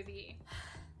leaning over you.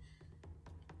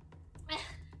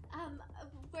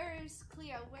 Where's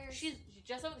Cleo? Where's She's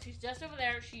just over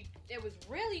there. It was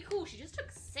really cool. She just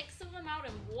took 6 of them out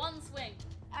in one swing.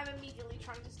 I'm immediately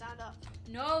trying to stand up.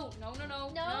 No.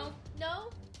 No.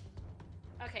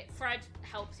 Okay, Fred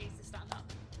helps you to stand up.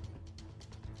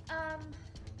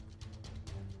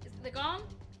 They're gone?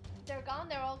 They're gone?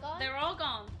 They're all gone? They're all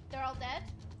gone. They're all dead?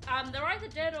 They're either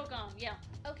dead or gone, yeah.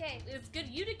 Okay. It's good.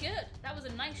 You did good. That was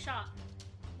a nice shot.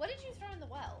 What did you throw in the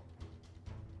well?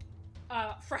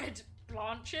 Fred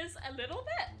blanches a little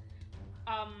bit.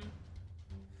 I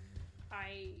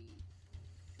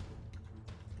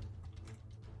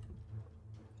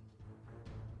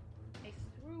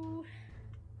threw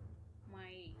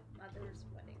my mother's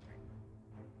wedding ring.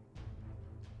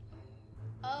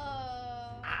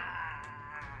 Oh.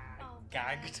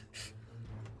 Gagged.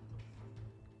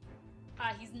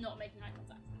 He's not making eye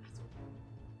contact at all.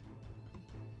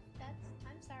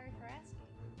 I'm sorry for asking.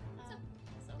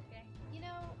 It's okay. You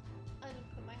know, I'm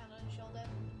gonna put my hand on his shoulder.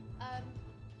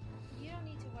 You don't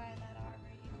need to wear that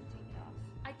armor. You can take it off.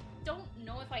 I don't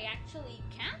know if I actually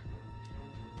can.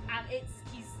 And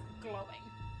he's glowing.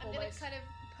 I'm gonna almost. kind of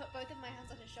put both of my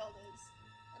hands on his shoulders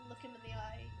and look him in the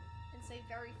eye and say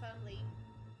very firmly,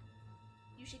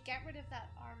 "You should get rid of that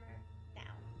armor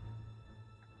now."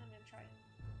 I'm gonna try and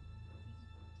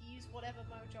use whatever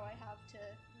mojo I have to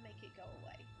make it go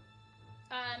away.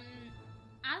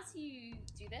 As you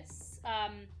do this,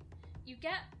 you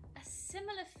get a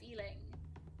similar feeling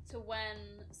to when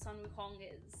Sun Wukong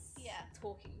is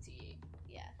talking to you.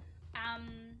 Yeah.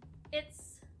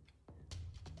 It's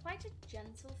quite a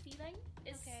gentle feeling.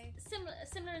 It's Okay. similar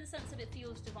in the sense that it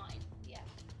feels divine. Yeah.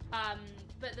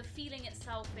 But the feeling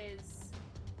itself is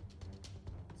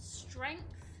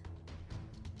strength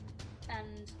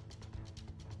and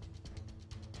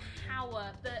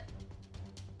power, but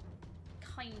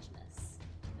kindness.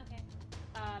 Okay.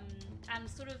 And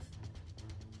sort of,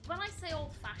 when I say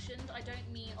old-fashioned, I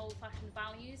don't mean old-fashioned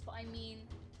values, but I mean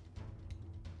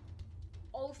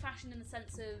old-fashioned in the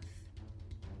sense of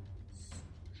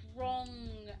strong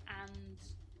and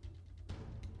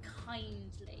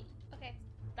kindly. Okay.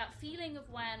 That feeling of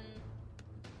when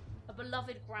a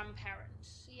beloved grandparent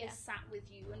Yeah. is sat with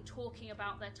you and talking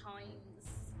about their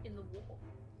times in the war.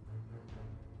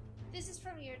 This is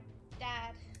from your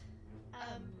dad.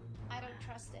 I don't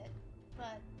trust it,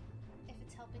 but if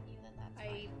it's helping you, then that's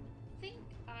I fine. think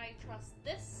I trust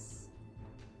this,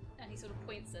 and he sort of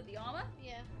points at the armor,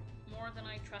 Yeah. more than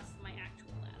I trust my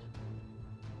actual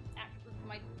dad.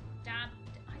 My dad,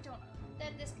 I don't know.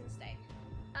 Then this can stay.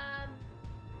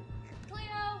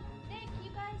 Cleo, Nick,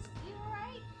 you guys, you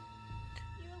alright?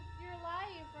 You're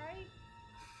alive, right?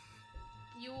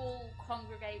 You all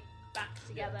congregate back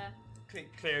together.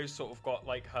 Cleo's sort of got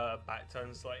like her back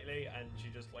turned slightly, and she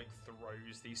just like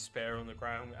throws the spear on the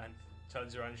ground and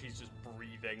turns around. She's just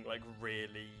breathing like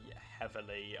really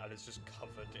heavily, and is just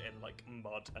covered in like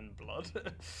mud and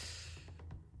blood.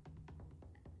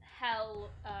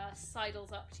 Hell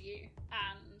sidles up to you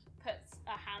and puts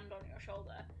a hand on your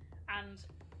shoulder, and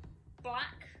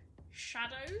black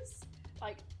shadows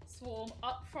like swarm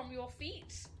up from your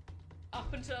feet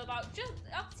up until about just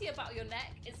up to about your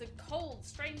neck. It's a cold,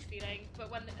 strange feeling, but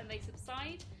when they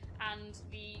subside and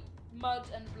the mud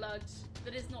and blood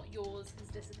that is not yours has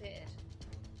disappeared.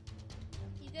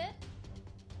 You good?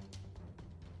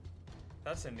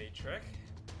 That's a neat trick.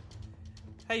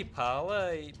 Hey, pal,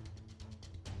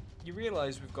 you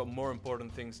realize we've got more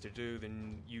important things to do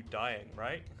than you dying,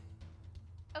 right?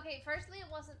 Okay, firstly, it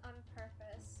wasn't on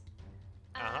purpose.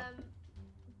 Uh-huh.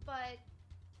 But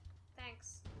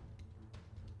thanks.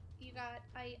 You got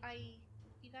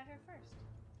you got her first.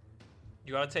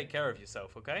 You gotta take care of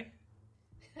yourself, okay?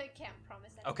 I can't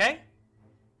promise anything. Okay?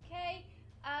 Okay.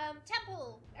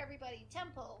 Temple, everybody,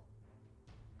 temple.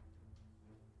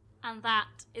 And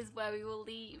that is where we will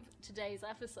leave today's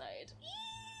episode.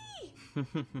 Oh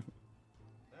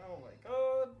my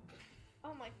god.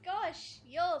 Oh my gosh,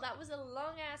 yo, that was a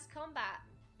long ass combat.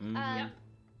 Mhm.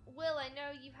 Will, I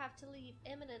know you have to leave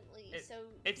imminently, so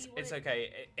It's do you wanna...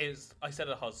 okay. I said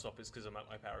a hard stop is because I'm at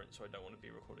my parents', so I don't want to be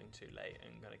recording too late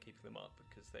and kind of keeping them up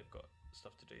because they've got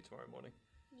stuff to do tomorrow morning.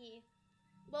 Yeah.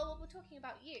 Well, we're talking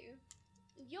about you.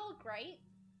 You're great.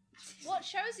 What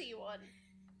shows are you on?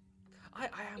 I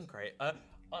am great. I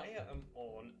am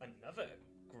on another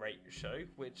great show,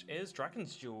 which is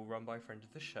Dragon's Duel, run by a friend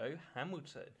of the show,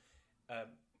 Hamilton.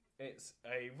 It's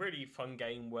a really fun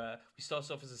game where we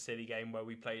started off as a silly game where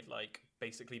we played like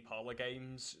basically parlor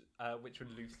games, which were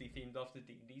loosely themed after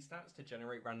D&D stats to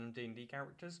generate random D&D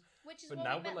characters. Which is But what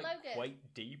now we we're met like Logan.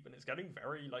 quite deep, and it's getting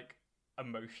very like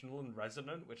emotional and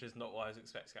resonant, which is not what I was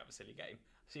expecting out of a silly game.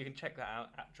 So you can check that out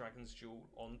at Dragon's Duel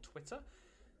on Twitter.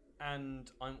 And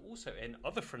I'm also in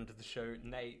other friend of the show,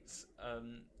 Nate's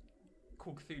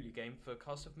Call Cthulhu game for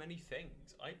Cast of Many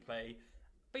Things. I play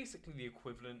basically the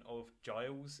equivalent of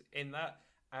Giles in that,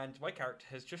 and my character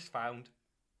has just found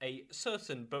a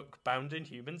certain book bound in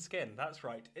human skin. That's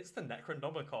right, it's the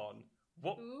Necronomicon.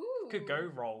 What Ooh. could go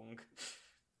wrong?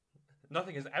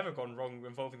 Nothing has ever gone wrong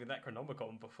involving the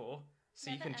Necronomicon before,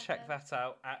 so you Never can check ever. that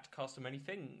out at Cast of Many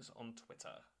Things on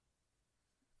Twitter.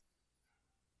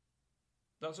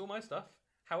 That's all my stuff.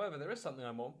 However, there is something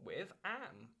I'm on with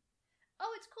Anne.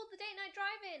 Oh, it's called the Date Night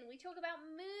Drive-In. We talk about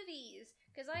movies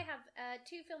because I have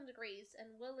 2 film degrees and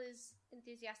Will is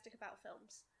enthusiastic about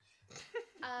films.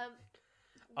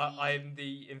 I'm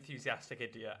the enthusiastic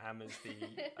idiot. Am is the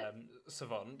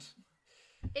savant.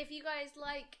 If you guys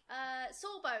like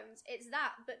Sawbones, it's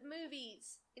that, but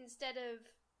movies instead of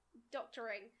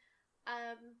doctoring.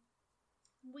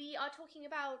 We are talking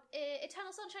about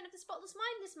Eternal Sunshine of the Spotless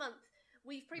Mind this month.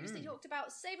 We've previously talked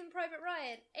about Saving Private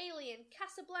Ryan, Alien,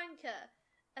 Casablanca,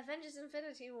 Avengers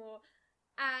Infinity War,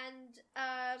 and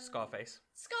Scarface.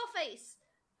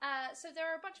 So there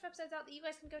are a bunch of episodes out that you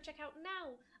guys can go check out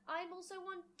now. I'm also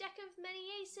on Deck of Many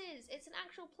Aces. It's an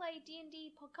actual play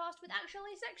D&D podcast with actual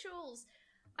asexuals.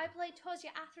 I play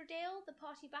Tosia Atherdale, the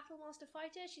party battlemaster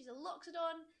fighter. She's a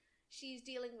Loxodon. She's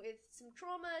dealing with some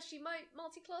trauma. She might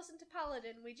multi-class into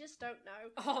paladin. We just don't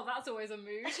know. Oh, that's always a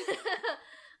mood.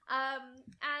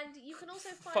 And you can also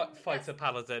find Fighter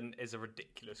Paladin is a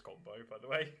ridiculous combo, by the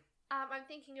way. I'm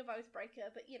thinking of Oathbreaker,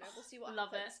 but we'll see what Love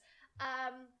happens.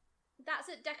 That's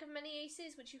at Deck of Many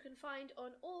Aces, which you can find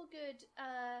on all good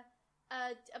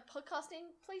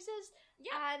podcasting places,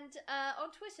 and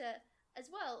on Twitter as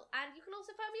well. And you can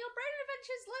also find me on Brain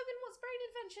Adventures. Logan, what's Brain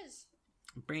Adventures?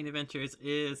 Brain Adventures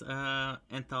is an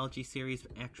anthology series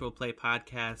actual play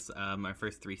podcast. Our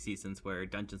first 3 seasons were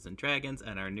Dungeons and Dragons,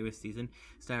 and our newest season,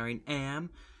 starring Am,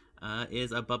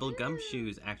 is a Bubble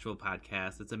Gumshoes actual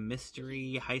podcast. It's a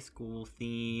mystery high school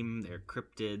theme. There are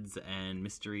cryptids and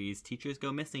mysteries. Teachers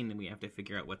go missing, and we have to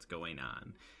figure out what's going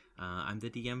on. I'm the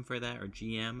DM for that, or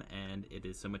GM, and it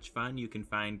is so much fun. You can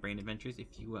find Brain Adventures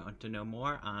if you want to know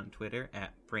more on Twitter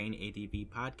at BrainADV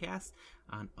Podcast,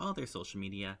 on all their social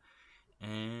media.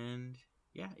 And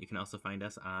yeah, you can also find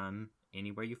us on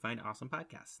anywhere you find awesome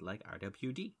podcasts, like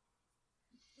RWD.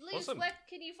 Liz, Awesome. where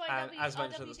can you find And RWD? as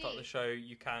mentioned at the start of the show,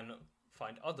 you can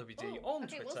find RWD Ooh, on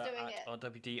okay, Will's Twitter doing at it.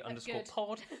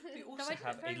 RWD_pod. We also I did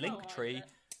have very a well, link tree wasn't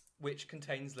it? which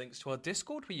contains links to our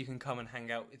Discord where you can come and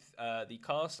hang out with the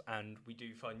cast, and we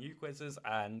do fun new quizzes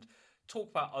and talk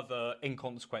about other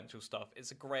inconsequential stuff. It's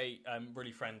a great,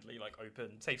 really friendly,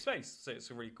 open, safe space. So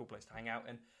it's a really cool place to hang out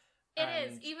in. It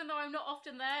is. Even though I'm not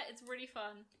often there, it's really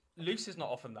fun. Luce is not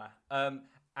often there.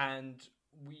 And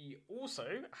we also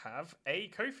have a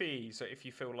Ko-fi. So if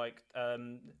you feel like,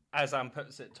 as Anne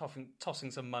puts it,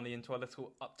 tossing some money into a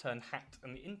little upturned hat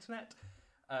on the internet,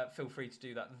 feel free to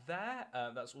do that there.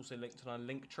 That's also linked on our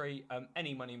link tree.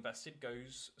 Any money invested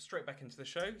goes straight back into the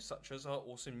show, such as our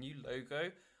awesome new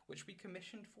logo, which we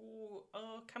commissioned for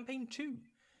our campaign 2.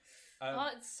 Oh,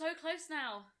 it's so close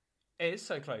now. It is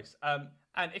so close.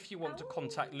 And if you want to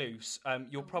contact Luce,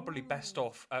 you're probably best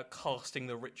off casting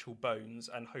the ritual bones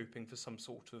and hoping for some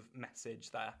sort of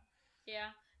message there. Yeah.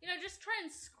 Just try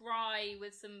and scry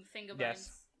with some finger bones.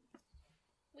 Yes.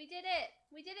 We did it.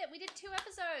 We did 2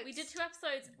 episodes. We did 2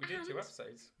 episodes. We did 2 and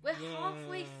episodes. We're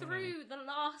halfway through the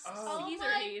last Oh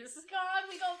series. my god,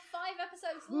 we got 5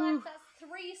 episodes left. That's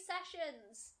 3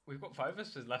 sessions. We've got 5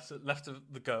 episodes left of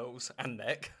the girls and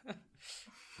Nick.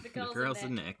 The The girls, girls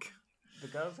and and Nick. Nick. The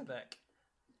girls and Nick.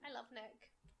 I love Nick.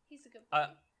 He's a good boy.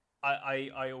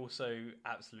 I also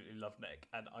absolutely love Nick,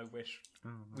 and I wish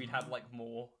we'd have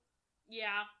more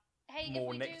Yeah. Hey,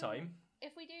 more Nick time.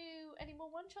 If we do any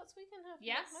more one-shots, we can have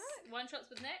Yes. Nick back. One shots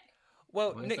with Nick.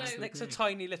 Well, Well, Nick's so- a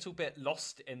tiny little bit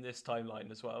lost in this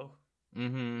timeline as well.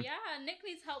 Mm-hmm. Yeah, Nick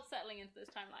needs help settling into this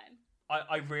timeline.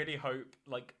 I really hope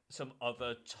some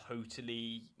other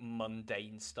totally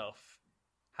mundane stuff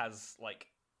has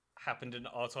happened in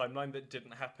our timeline that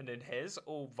didn't happen in his,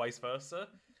 or vice versa.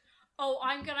 Oh,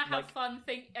 I'm gonna have fun.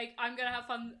 I'm gonna have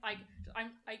fun.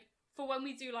 For when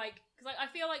we do because I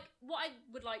feel like what I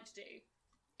would like to do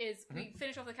is we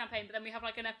finish off the campaign, but then we have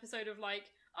an episode of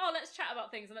let's chat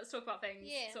about things and let's talk about things,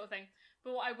 Yeah. sort of thing.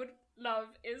 But what I would love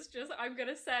is just I'm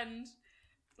gonna send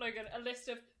Logan a list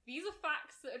of these are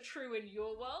facts that are true in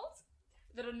your world.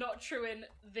 that are not true in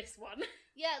this one.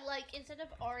 Yeah, like, instead of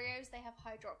Oreos, they have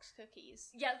Hydrox cookies.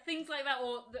 Yeah, things like that,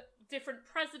 or different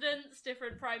presidents,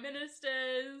 different prime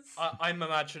ministers. I'm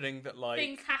imagining that, like...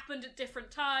 Things happened at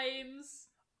different times.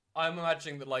 I'm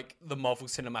imagining that, like, the Marvel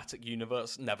Cinematic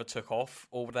Universe never took off,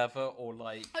 or whatever, or,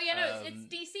 like... Oh, yeah, no, it's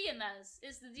DC in theirs.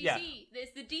 It's the DC. Yeah.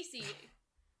 It's the DCU.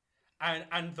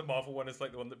 And the Marvel one is,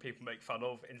 like, the one that people make fun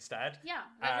of instead. Yeah,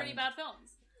 they're really And- bad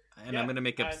films. And Yeah, I'm gonna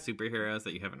make up and- superheroes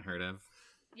that you haven't heard of.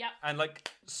 Yep. And,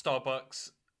 like,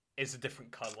 Starbucks is a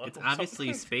different colour. It's or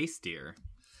obviously something. Space Deer.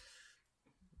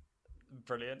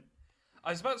 Brilliant.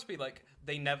 I was about to be like,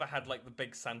 they never had, like, the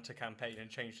big Santa campaign and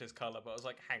changed his colour, but I was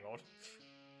like, hang on.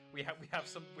 We have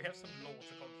some law to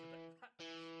contradict that.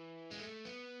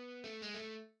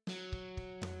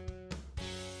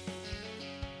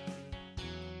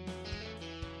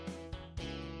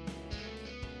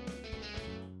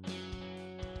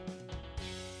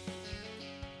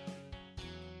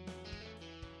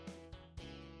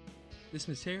 This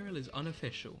material is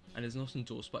unofficial and is not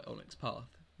endorsed by Onyx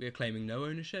Path. We are claiming no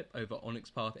ownership over Onyx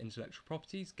Path intellectual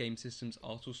properties, game systems,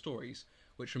 art or stories,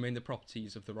 which remain the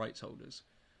properties of the rights holders.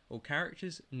 All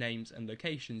characters, names and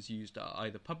locations used are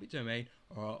either public domain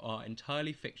or are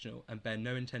entirely fictional and bear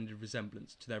no intended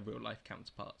resemblance to their real life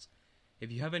counterparts.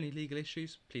 If you have any legal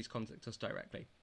issues, please contact us directly.